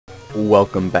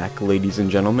Welcome back, ladies and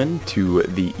gentlemen, to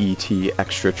the E.T.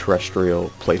 Extraterrestrial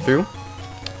playthrough.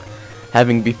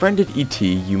 Having befriended E.T.,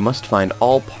 you must find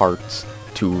all parts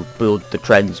to build the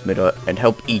transmitter and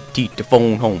help E.T. to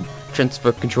phone home.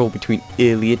 Transfer control between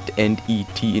Elliot and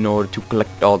E.T. in order to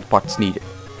collect all the parts needed.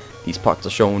 These parts are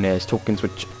shown as tokens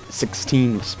which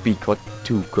 16 must be collected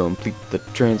to complete the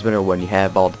transmitter. When you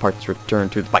have all the parts, return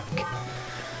to the bike.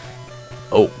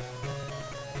 Oh.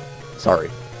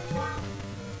 Sorry.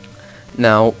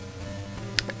 Now,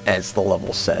 as the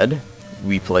level said,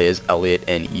 we play as Elliot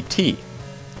and E.T.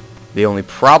 The only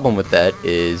problem with that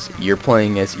is you're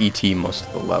playing as E.T. most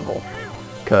of the level.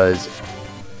 Because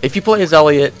if you play as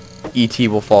Elliot, E.T.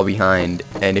 will fall behind,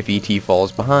 and if E.T.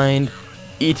 falls behind,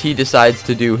 E.T. decides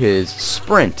to do his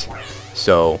sprint.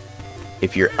 So,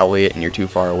 if you're Elliot and you're too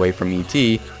far away from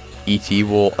E.T., E.T.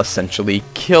 will essentially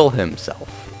kill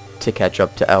himself to catch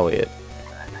up to Elliot.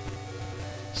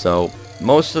 So,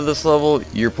 most of this level,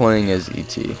 you're playing as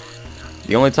E.T.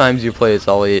 The only times you play as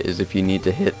Elliot is if you need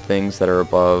to hit things that are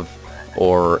above,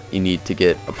 or you need to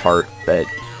get a part that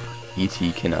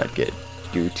E.T. cannot get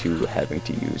due to having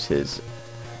to use his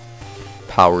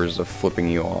powers of flipping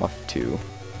you off to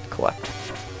collect.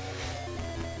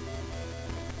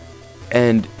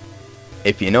 And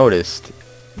if you noticed,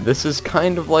 this is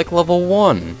kind of like level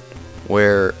 1,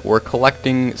 where we're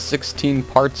collecting 16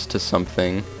 parts to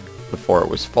something. Before it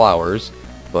was flowers,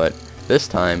 but this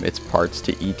time it's parts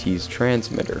to E.T.'s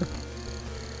transmitter.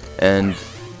 And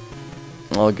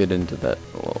I'll get into that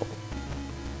a little.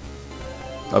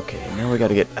 Okay, now we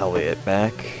gotta get Elliot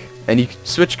back. And you can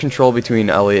switch control between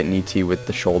Elliot and E.T. with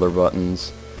the shoulder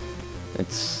buttons.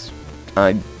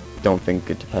 I don't think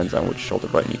it depends on which shoulder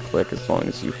button you click, as long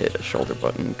as you hit a shoulder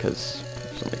button, because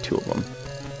there's only 2 of them.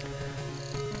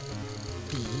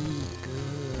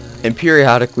 And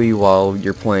periodically, while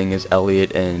you're playing as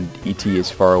Elliot and E.T.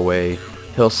 is far away,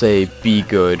 he'll say, "Be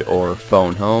good," or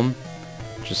 "Phone home."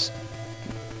 Just,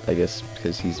 I guess,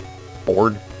 because he's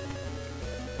bored.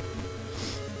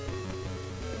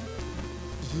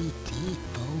 E.T.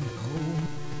 phone home.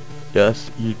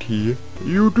 Yes, E.T.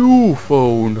 You do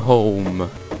phone home.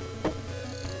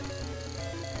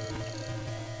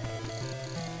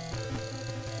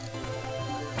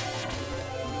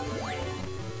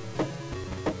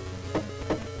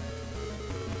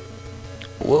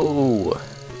 Whoa.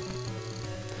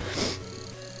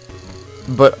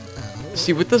 But,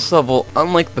 see, with this level,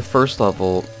 unlike the first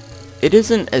level, it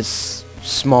isn't as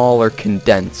small or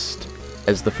condensed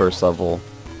as the first level.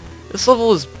 This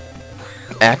level is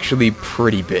actually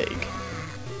pretty big.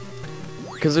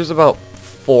 Because there's about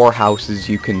 4 houses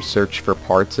you can search for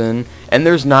parts in, and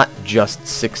there's not just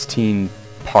 16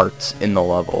 parts in the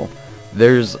level.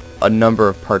 There's a number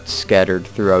of parts scattered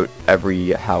throughout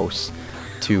every house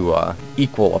to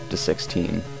equal up to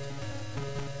 16.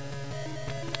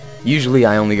 Usually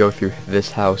I only go through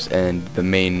this house and the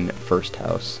main first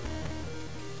house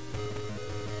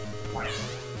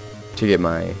to get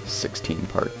my 16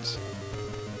 parts.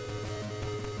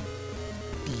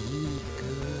 Be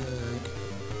good.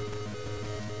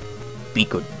 Be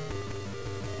good.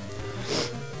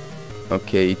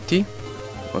 Okay, T.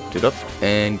 Looked it up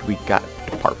and we got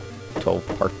the part.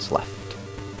 12 parts left.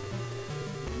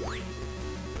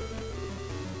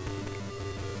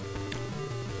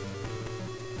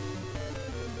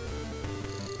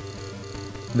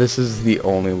 This is the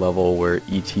only level where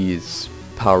E.T.'s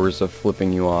powers of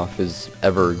flipping you off is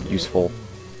ever useful.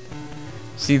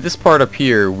 See, this part up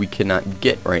here we cannot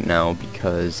get right now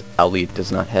because Elliot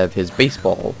does not have his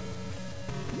baseball.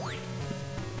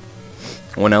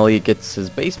 When Elliot gets his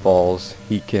baseballs,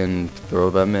 he can throw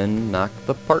them and knock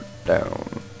the part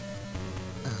down.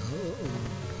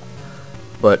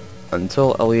 But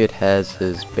until Elliot has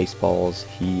his baseballs,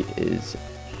 he is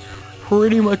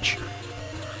pretty much...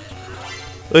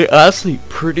 Like, honestly,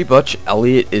 pretty much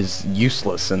Elliot is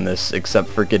useless in this, except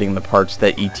for getting the parts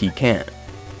that E.T. can't.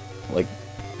 Like,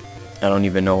 I don't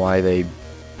even know why they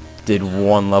did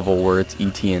one level where it's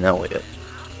E.T. and Elliot.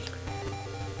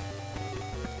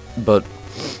 But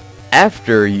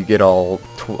after you get all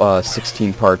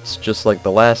 16 parts, just like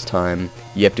the last time,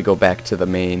 you have to go back to the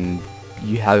main...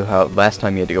 last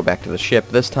time you had to go back to the ship.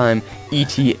 This time,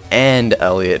 E.T. and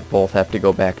Elliot both have to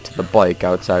go back to the bike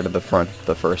outside of the front of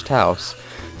the first house.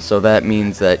 So that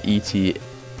means that E.T.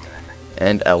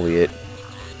 and Elliot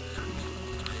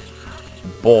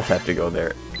both have to go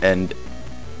there. And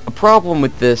a problem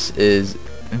with this is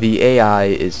the AI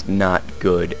is not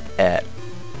good at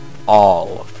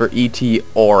all for E.T.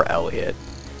 or Elliot.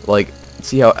 Like,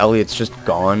 see how Elliot's just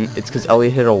gone? It's because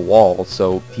Elliot hit a wall,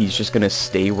 so he's just gonna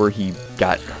stay where he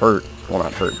got hurt. Well,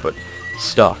 not hurt, but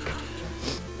stuck.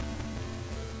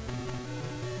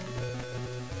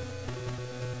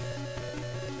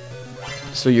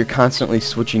 So you're constantly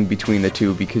switching between the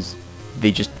two because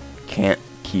they just can't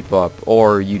keep up.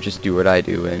 Or you just do what I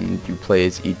do and you play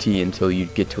as E.T. until you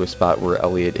get to a spot where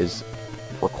Elliot is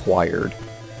required.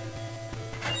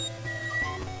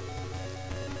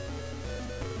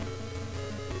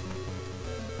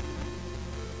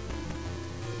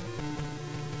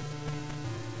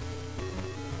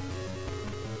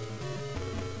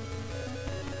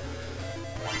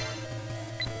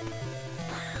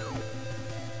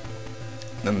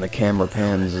 Then the camera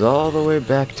pans all the way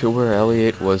back to where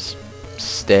Elliot was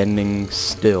standing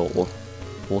still,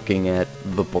 looking at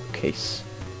the bookcase.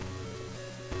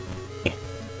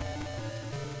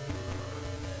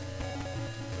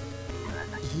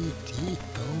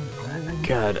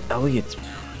 God, Elliot's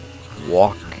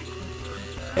walk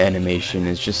animation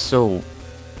is just so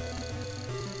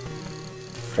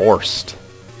forced.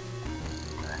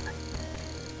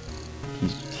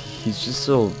 He's just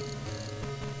so...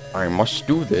 I must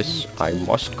do this. I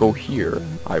must go here.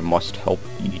 I must help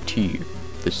E.T.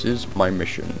 This is my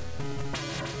mission.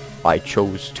 I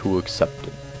chose to accept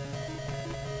it.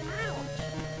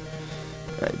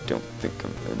 I don't think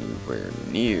I'm anywhere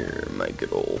near my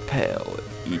good old pal,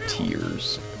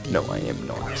 E.T.ers. No, I am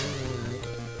not.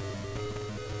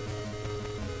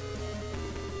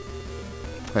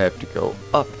 I have to go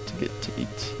up to get to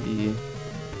E.T.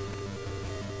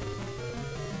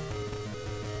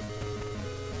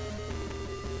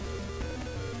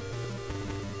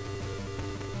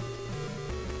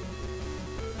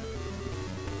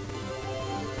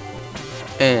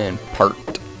 And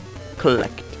part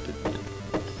collected.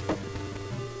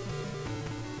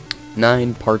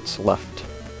 9 parts left.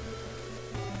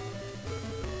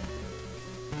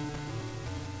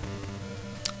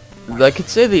 I could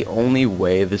say the only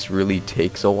way this really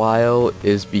takes a while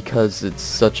is because it's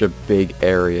such a big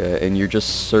area and you're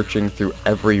just searching through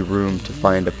every room to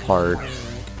find a part.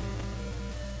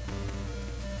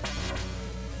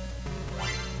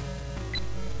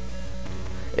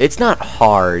 It's not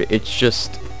hard, it's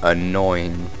just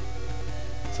annoying.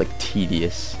 It's like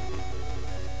tedious.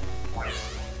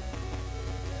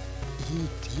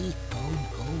 E.T. phone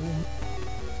home.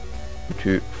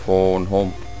 E.T. phone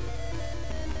home.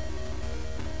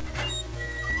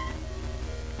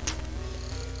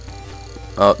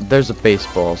 There's a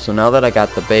baseball. So now that I got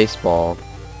the baseball,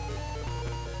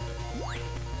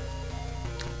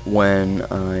 when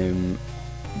I'm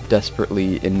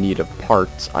desperately in need of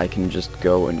parts, I can just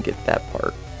go and get that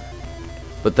part.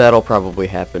 But that'll probably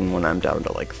happen when I'm down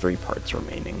to like 3 parts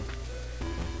remaining.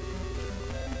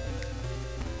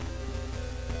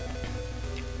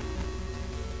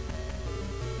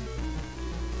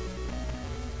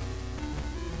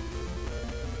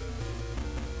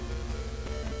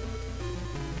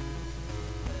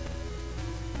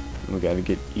 We gotta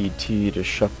get E.T. to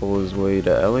shuffle his way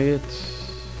to Elliot.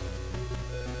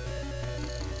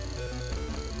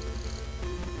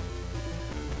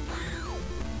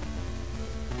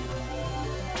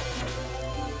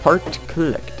 Part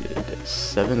collected.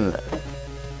 7 left.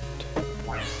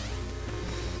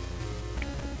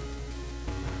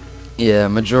 Yeah,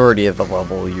 majority of the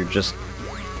level you're just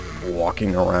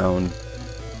walking around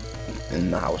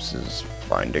in the houses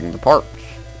finding the parts.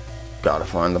 Gotta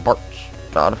find the parts.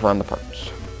 Gotta find the parts.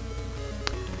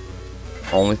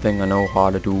 Only thing I know how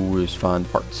to do is find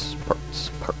parts.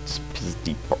 Parts. Parts.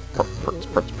 Pizzty. Parts. Parts.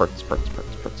 Parts. Parts. Parts.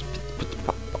 Parts. Parts.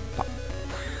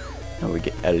 Now we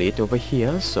get Elliot over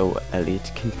here, so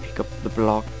Elliot can pick up the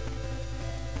block.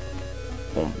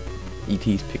 Well,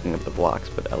 E.T.'s picking up the blocks,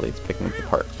 but Elliot's picking up the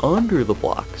part under the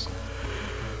blocks.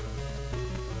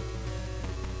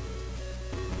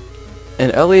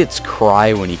 And Elliot's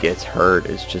cry when he gets hurt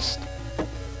is just...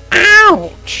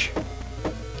 ouch!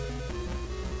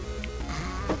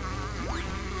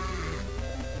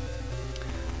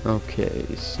 Okay,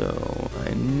 so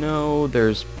I know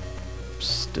there's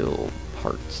still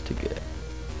parts to get.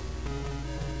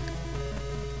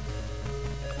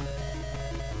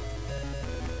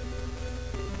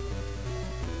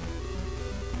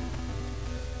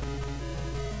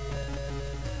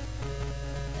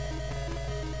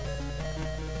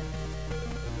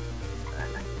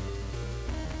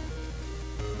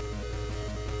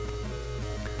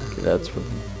 Okay, that's where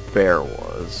the bear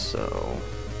was, so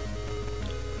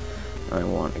I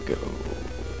want to go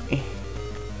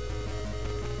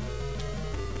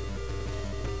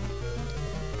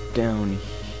down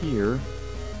here.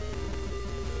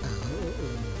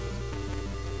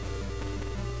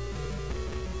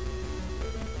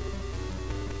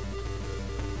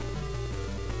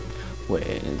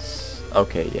 Wait,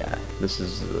 okay, yeah, this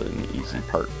is an easy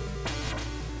part.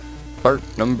 Part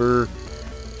number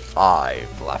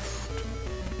 5 left.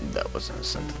 That wasn't a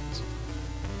sentence.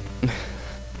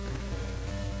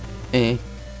 Eh.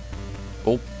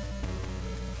 Oh.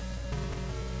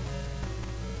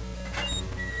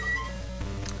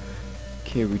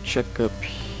 Okay, we check up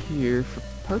here for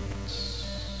parts.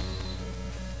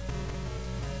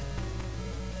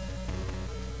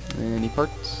 Any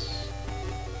parts?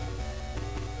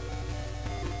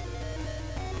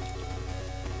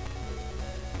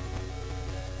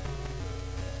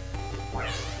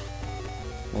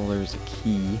 Well, there's a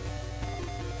key.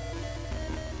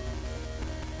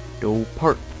 No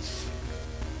parts.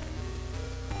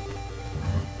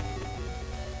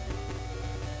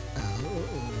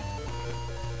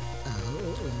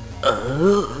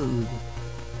 Oh.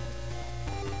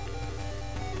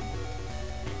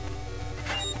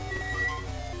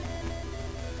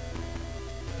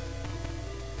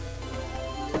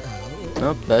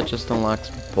 Nope, that just unlocks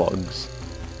bugs.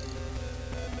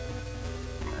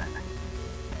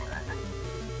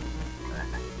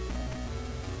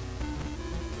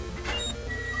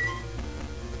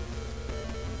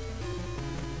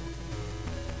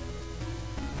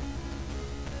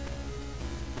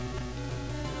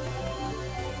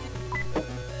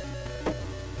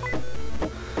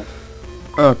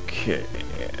 Okay,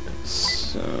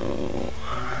 so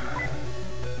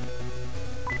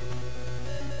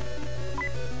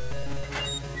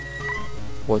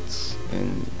what's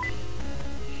in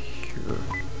here?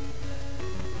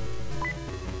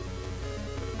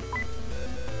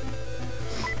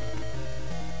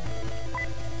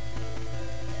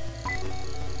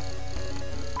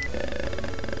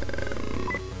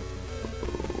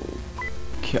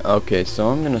 Okay, so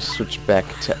I'm gonna switch back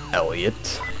to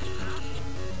Elliot.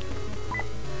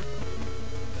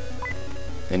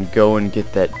 And go and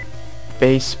get that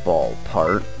baseball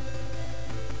part.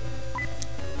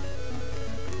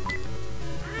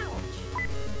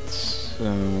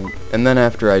 So, and then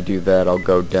after I do that, I'll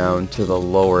go down to the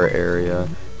lower area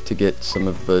to get some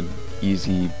of the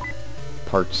easy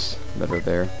parts that are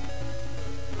there.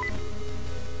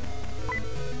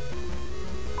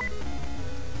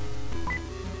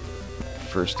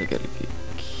 First I gotta get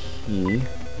a key.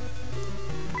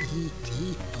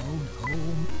 E.T. phone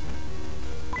home.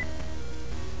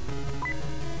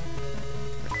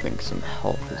 I think some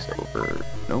health is over.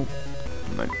 Nope.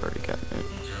 I might have already gotten it.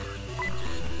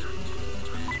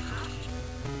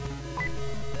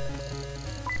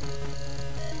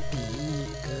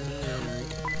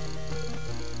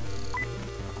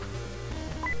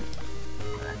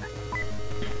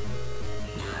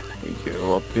 Be good. We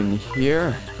go up in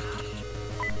here.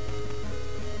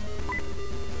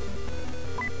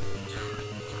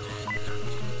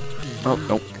 Oh,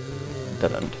 nope.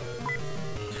 Dead end.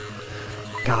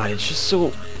 God, it's just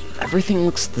so... everything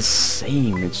looks the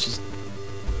same. It's just...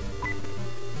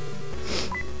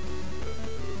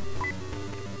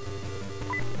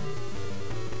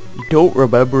 you don't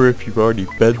remember if you've already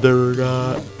been there or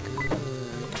not.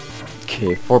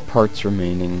 Okay, 4 parts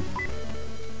remaining.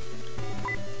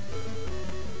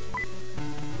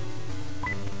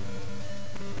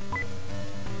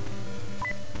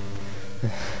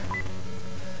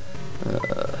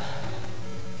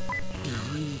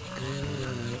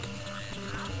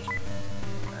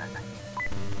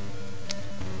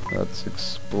 Let's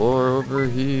explore over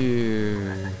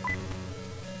here.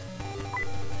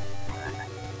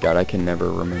 God, I can never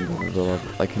remember where the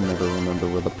level. I can never remember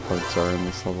where the parts are in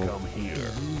this level. Come here.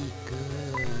 Be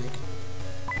good.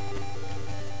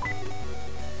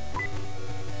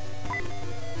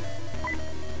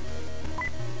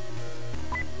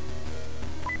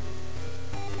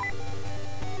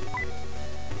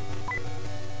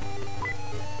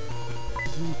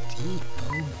 E.T.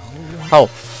 phone home.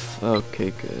 Health. Okay,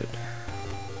 good.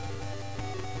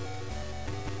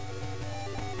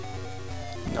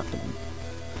 Nothing.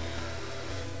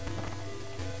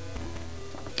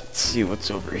 Let's see what's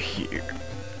over here.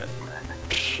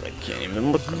 I can't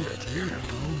even look over E.T. there.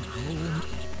 phone home.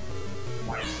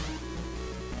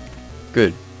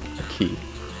 Good. A key.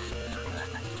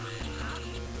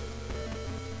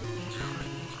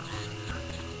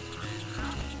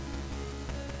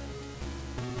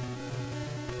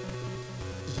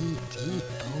 E.T.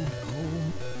 phone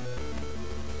home.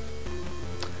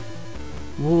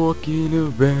 Walking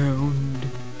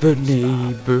around the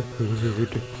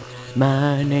neighborhood.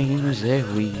 My name's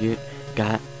Elliot.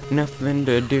 Got nothing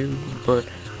to do but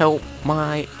help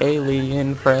my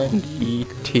alien friend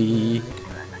E.T.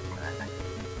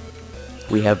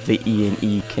 We have the E and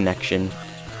E connection.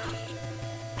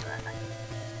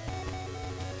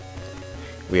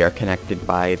 We are connected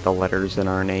by the letters in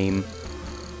our name.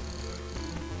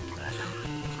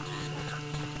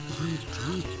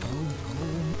 E.T.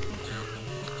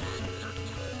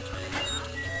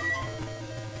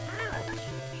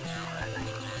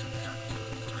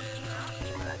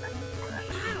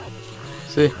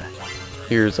 See?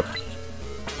 Here's a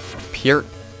pier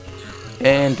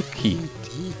and a key.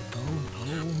 E.T. phone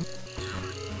home.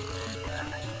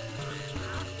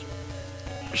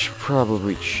 I should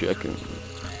probably check in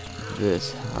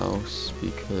this house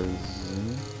because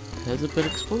it hasn't been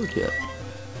explored yet.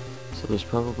 So there's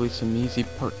probably some easy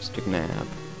parts to nab.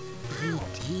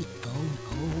 E.T. phone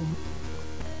home.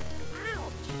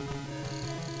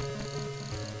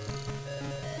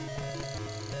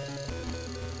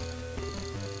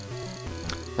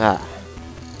 Ah.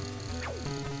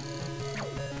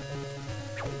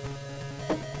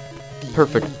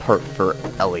 Perfect part for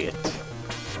Elliot.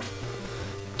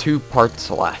 2 parts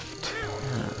left.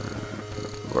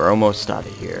 We're almost out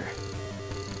of here.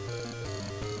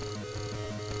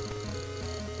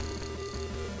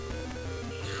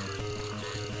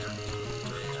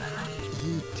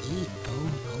 E.T.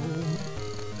 phone home.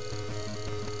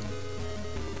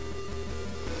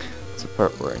 It's a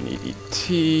part where I need ET.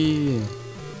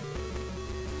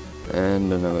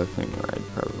 And another thing where I'd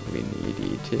probably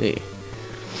need ET.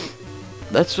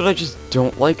 That's what I just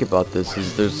don't like about this,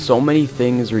 is there's so many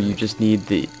things where you just need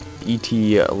the ET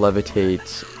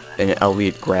levitates and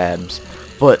Elliot grabs,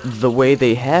 but the way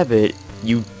they have it,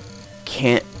 you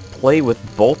can't play with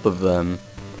both of them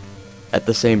at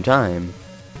the same time.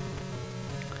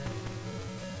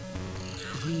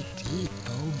 E.T.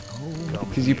 phone home.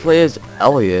 Because you play as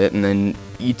Elliot, and then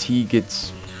ET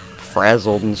gets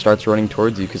frazzled and starts running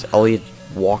towards you, because Elliot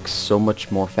walks so much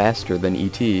more faster than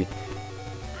ET.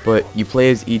 But you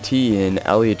play as ET, and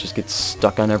Elliot just gets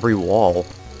stuck on every wall.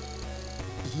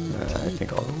 I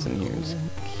think all that's in here is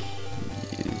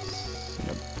keys and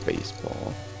a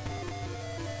baseball.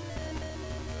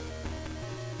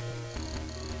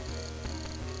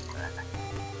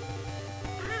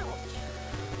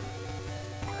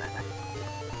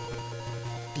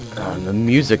 And the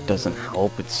music doesn't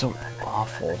help, it's so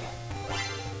awful.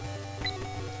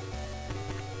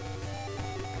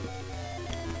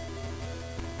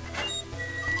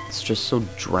 It's just so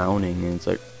drowning, and it's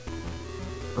like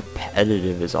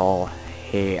repetitive as all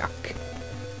heck.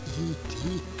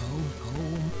 E.T. phone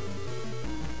home.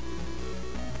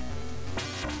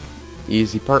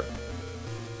 Easy part.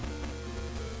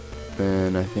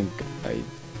 And I think I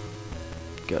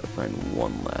gotta find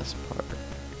one last part.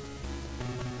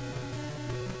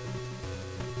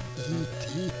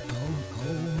 E.T. phone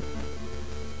home.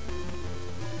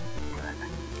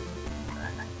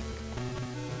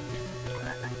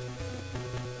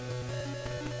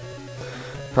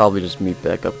 Probably just meet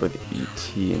back up with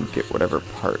ET and get whatever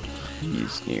part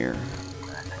he's near.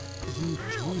 E.T.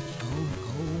 phone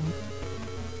home.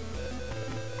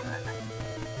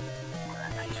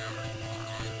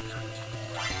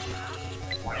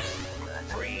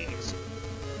 Freeze.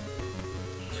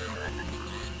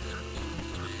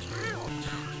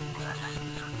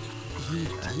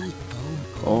 E.T. phone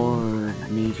home. Or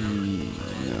maybe,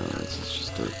 no, this is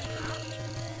just a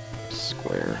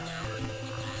square.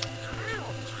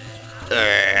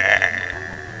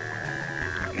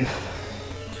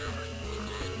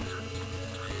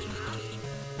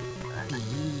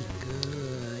 Be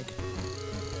good.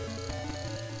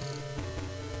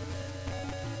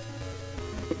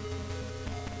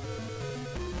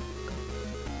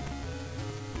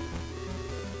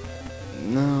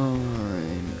 No,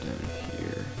 I'm down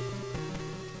here.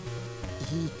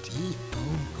 E.T.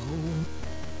 phone home.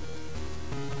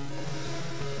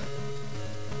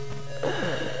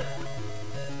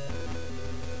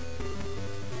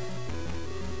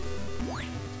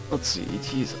 Let's see,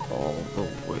 ET's all the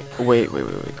way. Wait,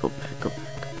 go back.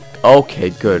 Okay,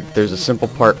 good. There's a simple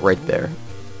part right there.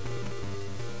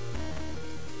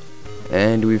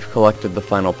 And we've collected the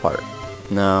final part.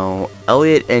 Now,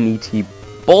 Elliot and ET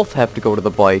both have to go to the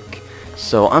bike,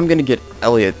 so I'm gonna get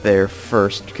Elliot there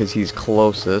first because he's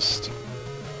closest,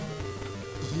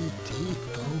 E.T.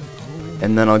 phone home.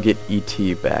 and then I'll get ET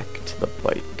back to the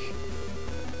bike.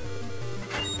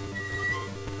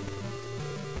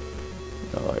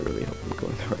 Oh, I really hope I'm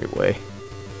going the right way.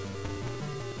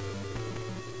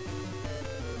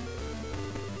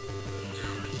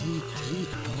 E.T.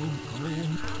 phone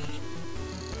home.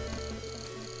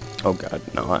 Oh god,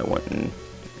 no, I went in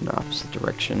the opposite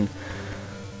direction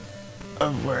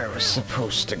of where I was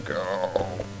supposed to go.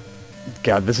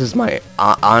 God, this is my...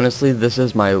 honestly, this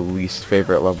is my least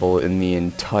favorite level in the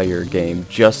entire game,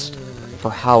 just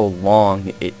for how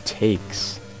long it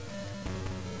takes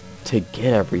to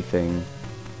get everything.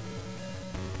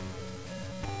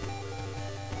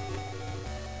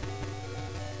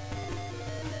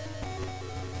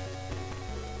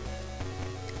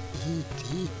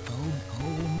 E.T. phone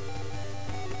home.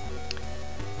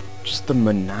 just the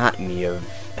monotony of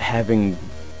having...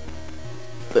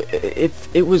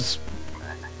 If it was...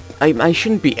 I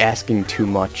shouldn't be asking too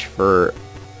much for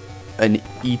an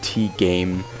ET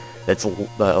game that's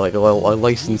like a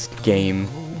licensed game,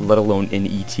 let alone an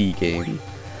ET game.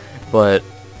 But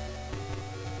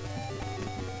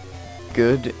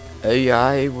good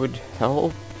AI would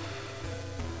help.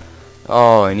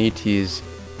 Oh, and ET's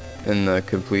in the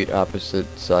complete opposite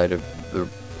side of the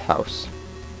house.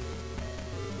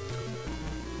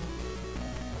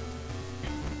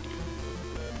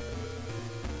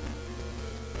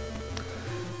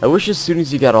 I wish as soon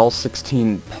as you got all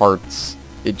 16 parts,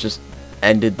 it just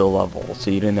ended the level,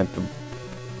 so you didn't have to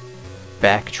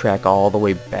backtrack all the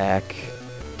way back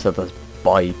to the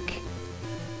bike.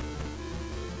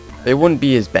 It wouldn't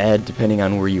be as bad depending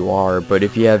on where you are, but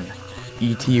if you have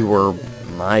ET where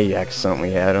I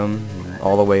accidentally had him,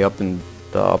 all the way up in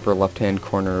the upper left-hand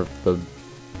corner of the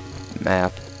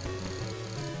map.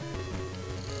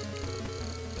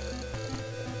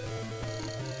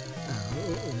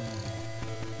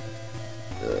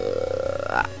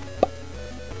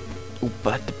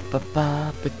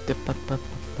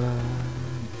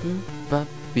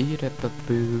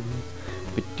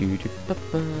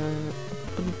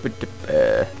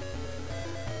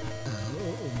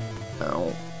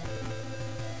 Ow.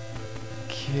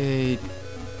 Okay,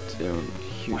 down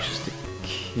here's just a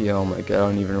key. Oh my god, I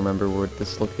don't even remember what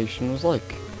this location was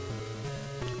like.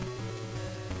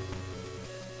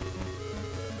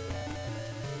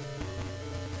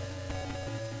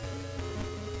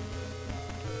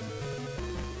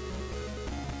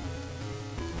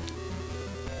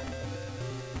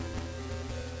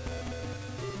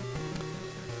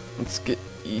 Let's get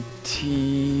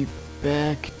E.T.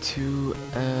 back to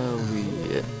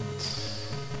Elliot.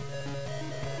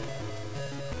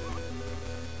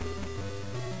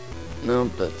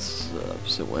 Nope, that's the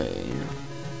opposite way.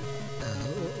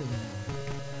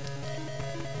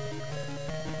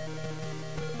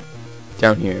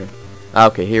 Down here.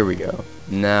 Okay, here we go.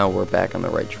 Now we're back on the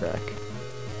right track.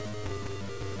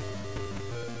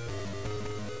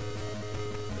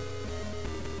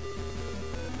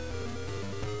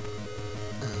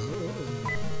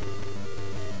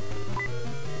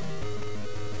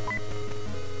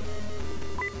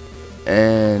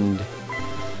 And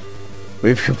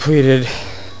we've completed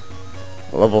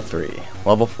level 3.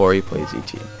 Level 4, he plays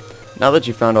ET. Now that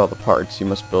you've found all the parts, you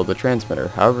must build a transmitter.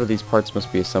 However, these parts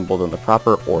must be assembled in the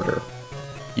proper order.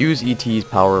 Use ET's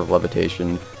power of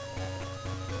levitation.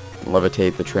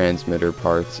 Levitate the transmitter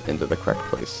parts into the correct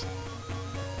place.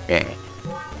 Eh.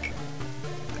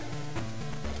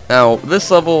 Now,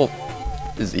 this level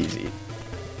is easy.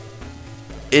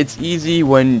 It's easy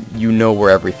when you know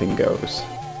where everything goes.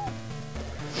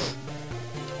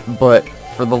 But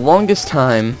for the longest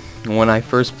time, when I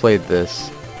first played this,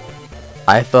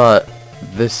 I thought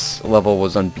this level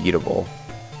was unbeatable.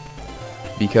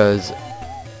 Because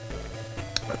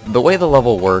the way the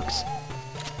level works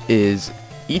is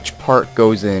each part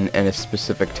goes in at a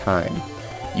specific time.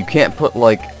 You can't put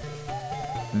like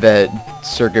that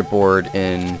circuit board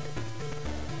in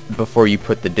before you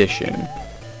put the dish in.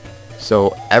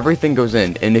 So everything goes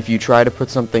in, and if you try to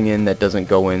put something in that doesn't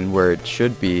go in where it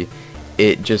should be,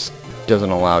 it just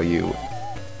doesn't allow you.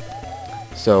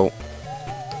 So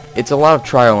it's a lot of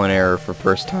trial and error for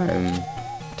first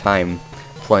time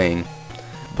playing.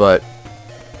 But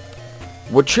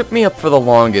what tripped me up for the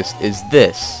longest is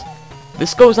this.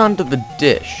 This goes onto the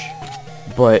dish,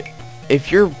 but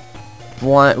if you're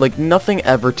blind, like nothing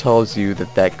ever tells you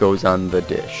that that goes on the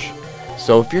dish.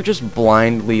 So if you're just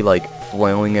blindly like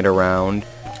flailing it around,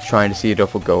 trying to see if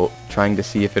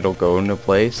it'll go into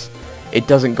place, it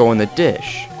doesn't go in the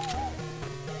dish.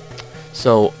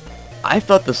 So I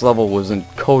thought this level wasn't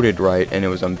coded right and it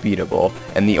was unbeatable,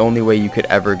 and the only way you could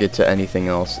ever get to anything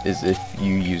else is if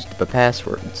you used the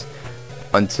passwords.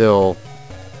 Until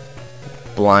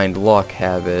blind luck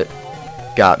have it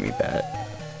got me that.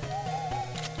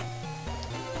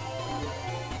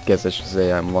 Guess I should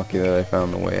say I'm lucky that I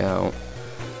found the way out.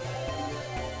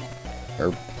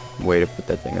 Or way to put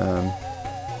that thing on.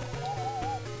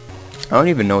 I don't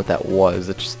even know what that was.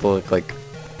 It just looked like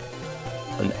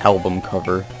an album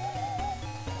cover.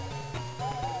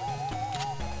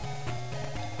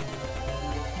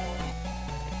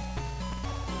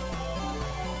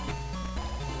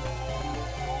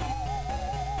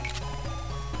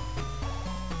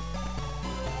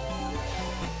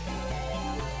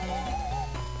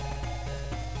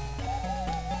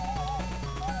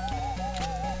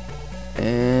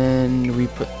 And we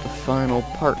put the final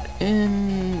part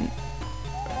in.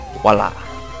 Voila.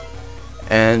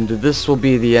 And this will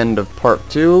be the end of part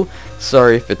 2.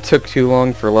 Sorry if it took too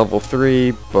long for level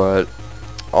 3, but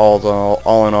all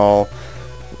in all,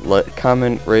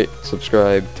 comment, rate,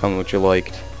 subscribe, tell me what you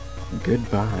liked.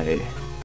 Goodbye.